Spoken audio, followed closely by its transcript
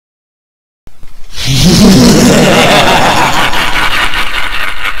I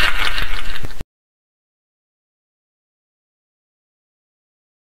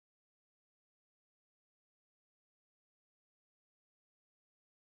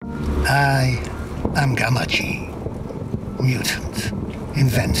am Gamachi, mutant,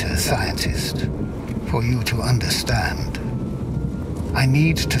 inventor, scientist. For you to understand, I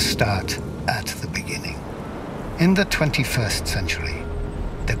need to start at the beginning. In the 21st century,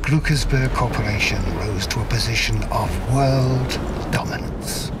 the Gluckersberg Corporation rose to a position of world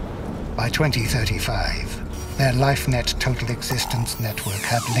dominance. By 2035, their LifeNet Total Existence Network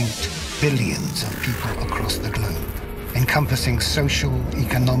had linked billions of people across the globe, encompassing social,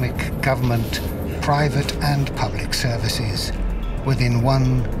 economic, government, private and public services within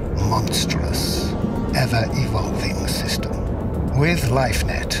one monstrous, ever-evolving system. With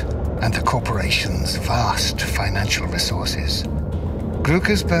LifeNet and the corporation's vast financial resources,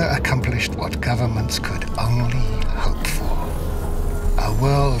 Gluckersberg accomplished what governments could only hope for. A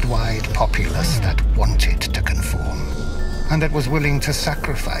worldwide populace that wanted to conform, and that was willing to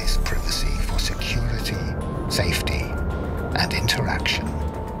sacrifice privacy for security, safety, and interaction.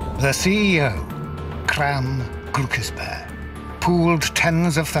 The CEO, Kram Gluckersberg, pooled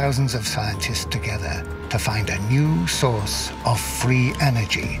tens of thousands of scientists together to find a new source of free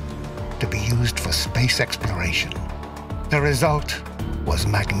energy to be used for space exploration. The result was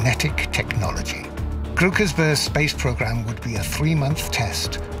magnetic technology. Gluckersberg's space program would be a 3-month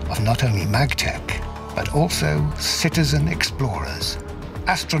test of not only MagTech, but also citizen explorers,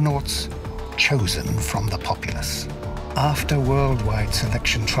 astronauts chosen from the populace. After worldwide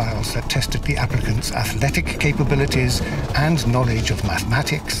selection trials that tested the applicants' athletic capabilities and knowledge of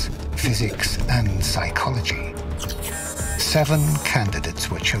mathematics, physics, and psychology, 7 candidates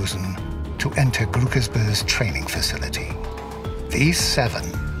were chosen to enter Gluckersberg's training facility. These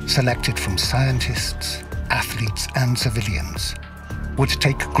 7, selected from scientists, athletes, and civilians, would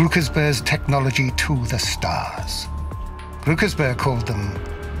take Gluckersberg's technology to the stars. Gluckersberg called them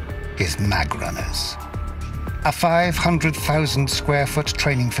his Magrunners. A 500,000 square foot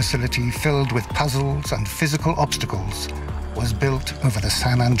training facility filled with puzzles and physical obstacles was built over the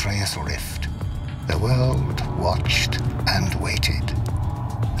San Andreas Rift. The world watched and waited.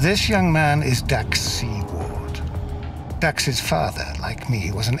 This young man is Dax C. Ward. Dax's father, like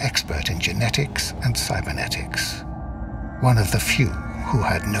me, was an expert in genetics and cybernetics. One of the few who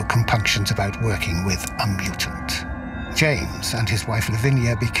had no compunctions about working with a mutant. James and his wife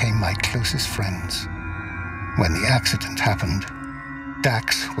Lavinia became my closest friends. When the accident happened,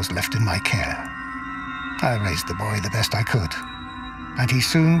 Dax was left in my care. I raised the boy the best I could, and he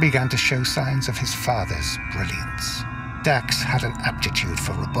soon began to show signs of his father's brilliance. Dax had an aptitude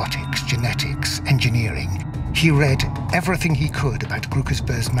for robotics, genetics, engineering. He read everything he could about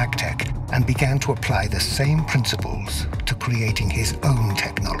Gluckersberg's MagTech and began to apply the same principles to creating his own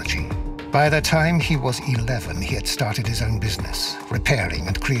technology. By the time he was 11, he had started his own business, repairing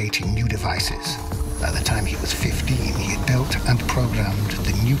and creating new devices. By the time he was 15, he had built and programmed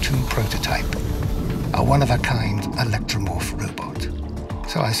the Newton prototype, a one-of-a-kind electromorph robot.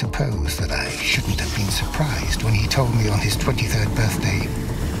 So I suppose that I shouldn't have been surprised when he told me on his 23rd birthday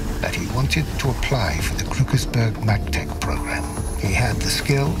that he wanted to apply for the Gluckersberg MagTech program. He had the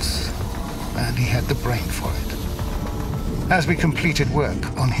skills, and he had the brain for it. As we completed work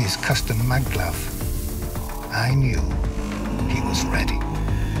on his custom mag glove, I knew he was ready.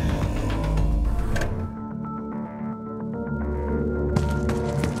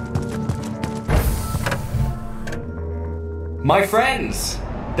 My friends,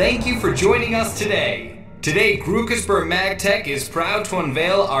 thank you for joining us today. Today, Gluckersberg MagTech is proud to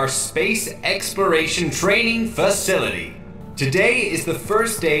unveil our space exploration training facility. Today is the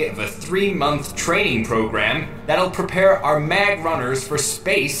first day of a 3-month training program that'll prepare our Magrunners for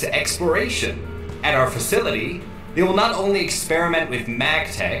space exploration. At our facility, they will not only experiment with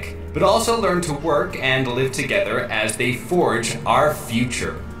MagTech, but also learn to work and live together as they forge our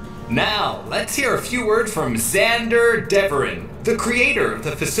future. Now, let's hear a few words from Xander Deverin, the creator of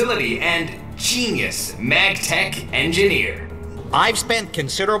the facility and genius MagTech engineer. I've spent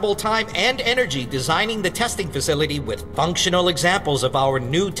considerable time and energy designing the testing facility with functional examples of our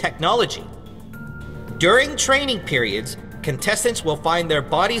new technology. During training periods, contestants will find their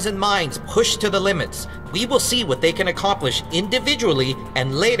bodies and minds pushed to the limits. We will see what they can accomplish individually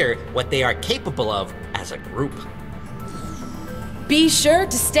and later what they are capable of as a group. Be sure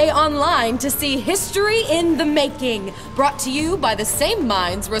to stay online to see History in the Making, brought to you by the same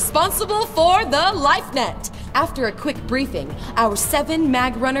minds responsible for the LifeNet. After a quick briefing, our 7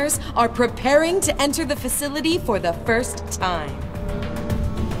 Magrunners are preparing to enter the facility for the first time.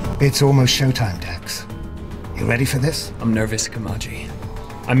 It's almost showtime, Dax. You ready for this? I'm nervous, Kamaji.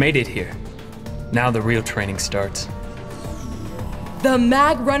 I made it here. Now the real training starts. The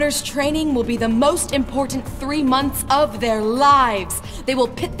Magrunners' training will be the most important 3 months of their lives. They will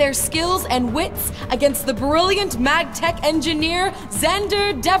pit their skills and wits against the brilliant MagTech engineer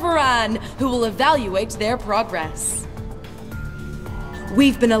Xander Deveran, who will evaluate their progress.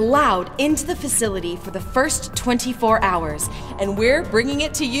 We've been allowed into the facility for the first 24 hours, and we're bringing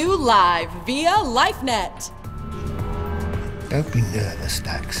it to you live via LifeNet. Don't be nervous,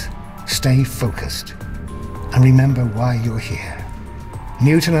 Dax. Stay focused. And remember why you're here.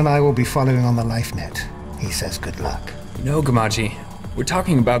 Newton and I will be following on the LifeNet. He says good luck. No, Gamaji. We're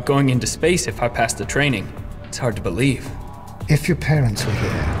talking about going into space if I pass the training. It's hard to believe. If your parents were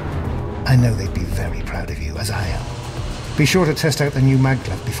here, I know they'd be very proud of you, as I am. Be sure to test out the new mag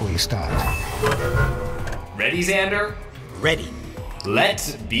glove before you start. Ready, Xander? Ready.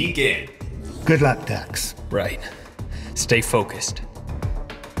 Let's begin. Good luck, Dax. Right. Stay focused.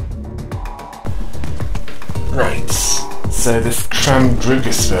 Right, so this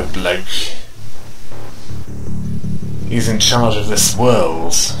Kramdrugisver bloke, he's in charge of this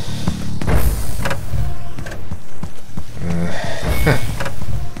world.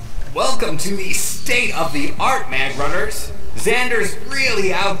 Welcome to the state-of-the-art Magrunners. Xander's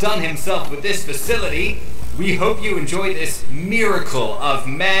really outdone himself with this facility. We hope you enjoy this miracle of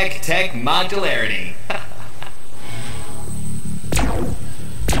MagTech modularity.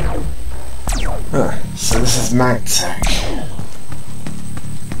 So this is MagTech.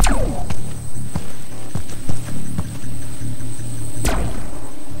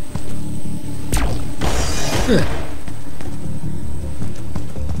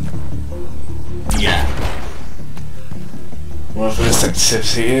 Yeah. Whatever this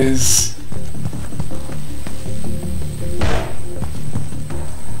activity is,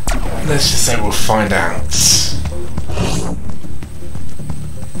 let's just say we'll find out.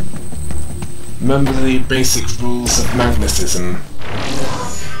 Remember the basic rules of magnetism.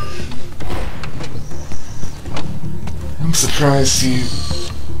 I'm surprised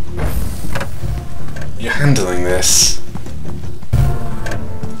you're handling this.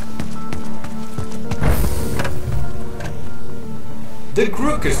 The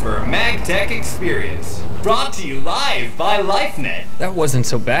Grookesper MagTech Experience, brought to you live by LifeNet. That wasn't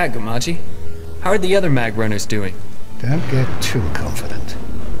so bad, Gamaji. How are the other Magrunners doing? Don't get too confident.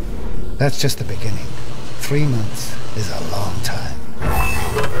 That's just the beginning. 3 months is a long time.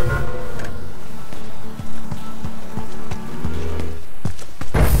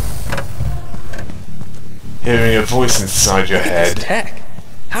 Hearing a voice inside your It's head. tech.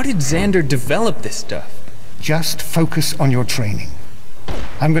 How did Xander develop this stuff? Just focus on your training.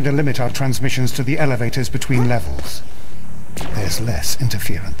 I'm going to limit our transmissions to the elevators between levels. There's less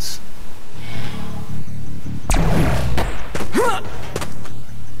interference.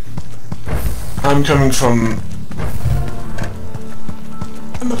 I'm coming from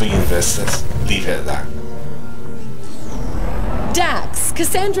another universe. Let's leave it at that. Dax,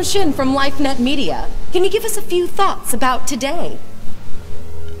 Cassandra Shin from LifeNet Media. Can you give us a few thoughts about today?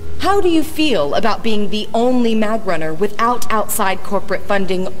 How do you feel about being the only Magrunner without outside corporate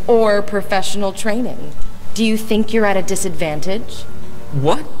funding or professional training? Do you think you're at a disadvantage?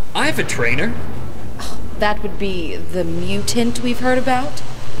 What? I have a trainer? That would be the mutant we've heard about?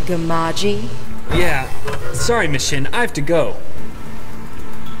 Gamaji? Yeah. Sorry, Miss Shin. I have to go.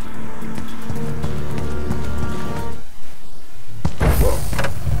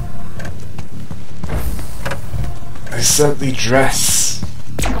 I certainly dress.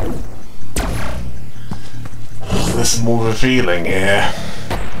 There's more revealing here.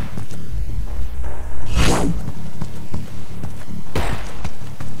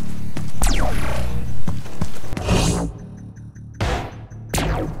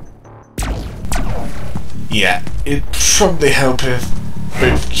 Yeah, it'd probably help if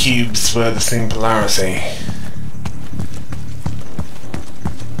both cubes were the same polarity.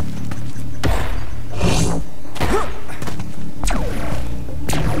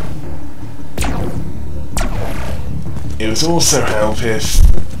 It would also help if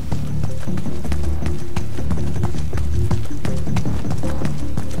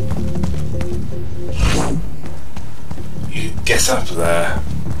you get up there.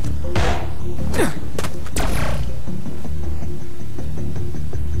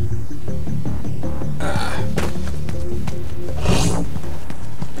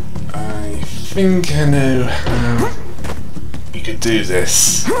 I think I know how you could do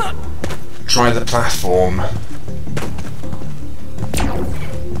this. Try the platform.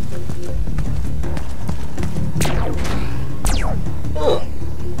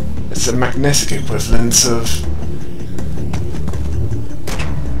 It's a magnetic equivalent of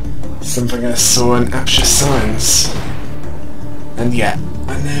something I saw in Aperture Science. And yeah,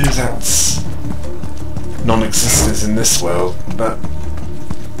 I know that's non-existent in this world, but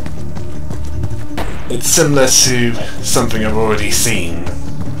it's similar to something I've already seen.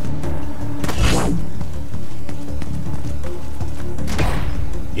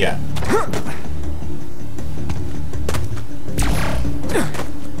 Yeah.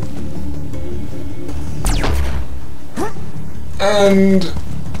 And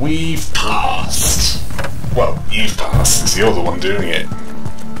we've passed. Well, you've passed, because you're the one doing it.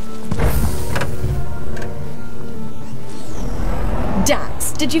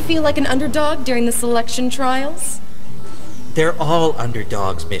 Dax, did you feel like an underdog during the selection trials? They're all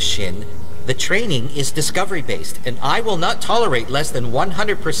underdogs, Miss Shin. The training is discovery-based, and I will not tolerate less than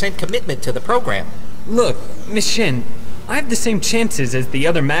 100% commitment to the program. Look, Miss Shin, I have the same chances as the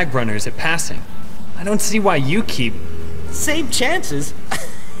other Magrunners at passing. I don't see why you keep... Same chances?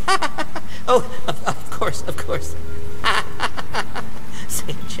 Oh, of course, of course.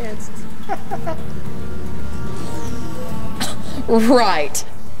 Same chances. Right.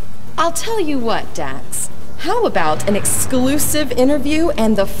 I'll tell you what, Dax. How about an exclusive interview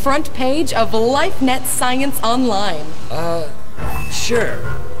and the front page of LifeNet Science Online? Sure.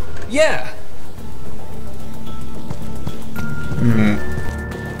 Yeah.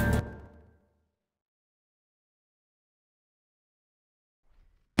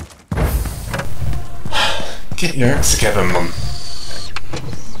 Get your act together, Mum.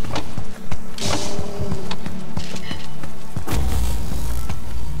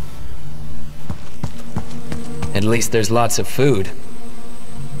 At least there's lots of food.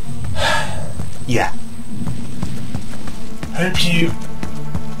 Yeah. Hope you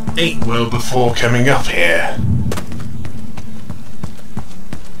ate well before coming up here.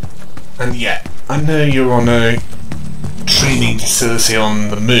 And yeah, I know you're on a training facility on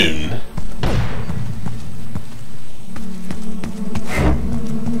the moon.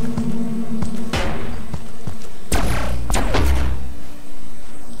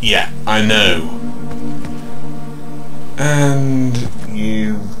 Yeah, I know. And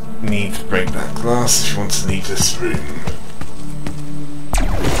you need to break that glass if you want to leave this room.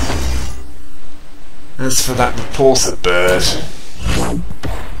 As for that reporter bird,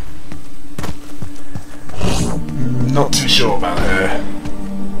 not too sure about her.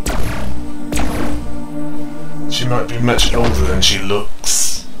 She might be much older than she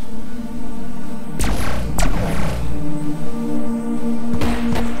looks.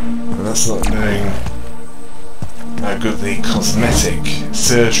 And that's not knowing how good the cosmetic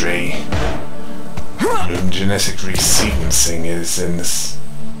surgery and genetic resequencing is in this.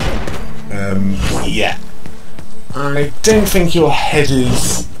 Yeah. I don't think your head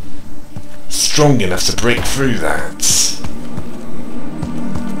is strong enough to break through that.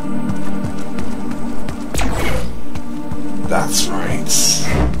 That's right.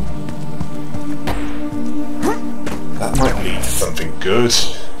 That might lead to something good.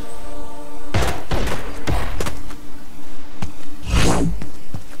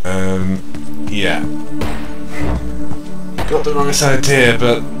 Yeah. Got the right idea,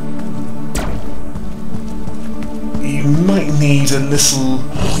 but you might need a little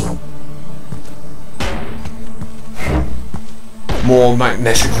more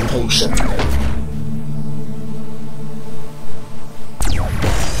magnetic repulsion.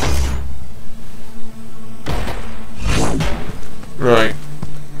 Right.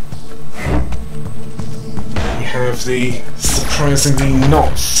 We have the surprisingly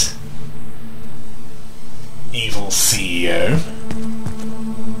not evil CEO.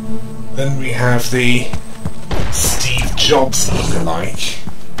 Then we have the Steve Jobs lookalike.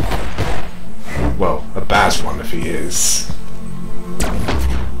 Well, a bad one if he is.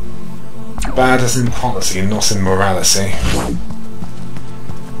 Bad as in quality, not in morality.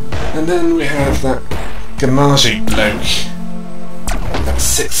 And then we have that Gamaji bloke. That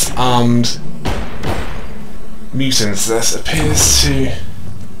six-armed mutant that appears to...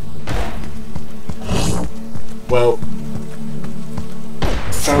 Well,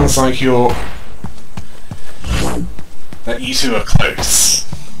 sounds like that you two are close.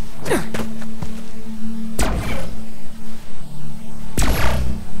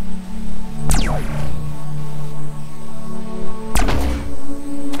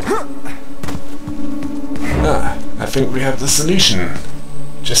 I think we have the solution.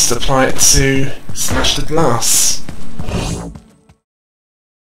 Just apply it to smash the glass.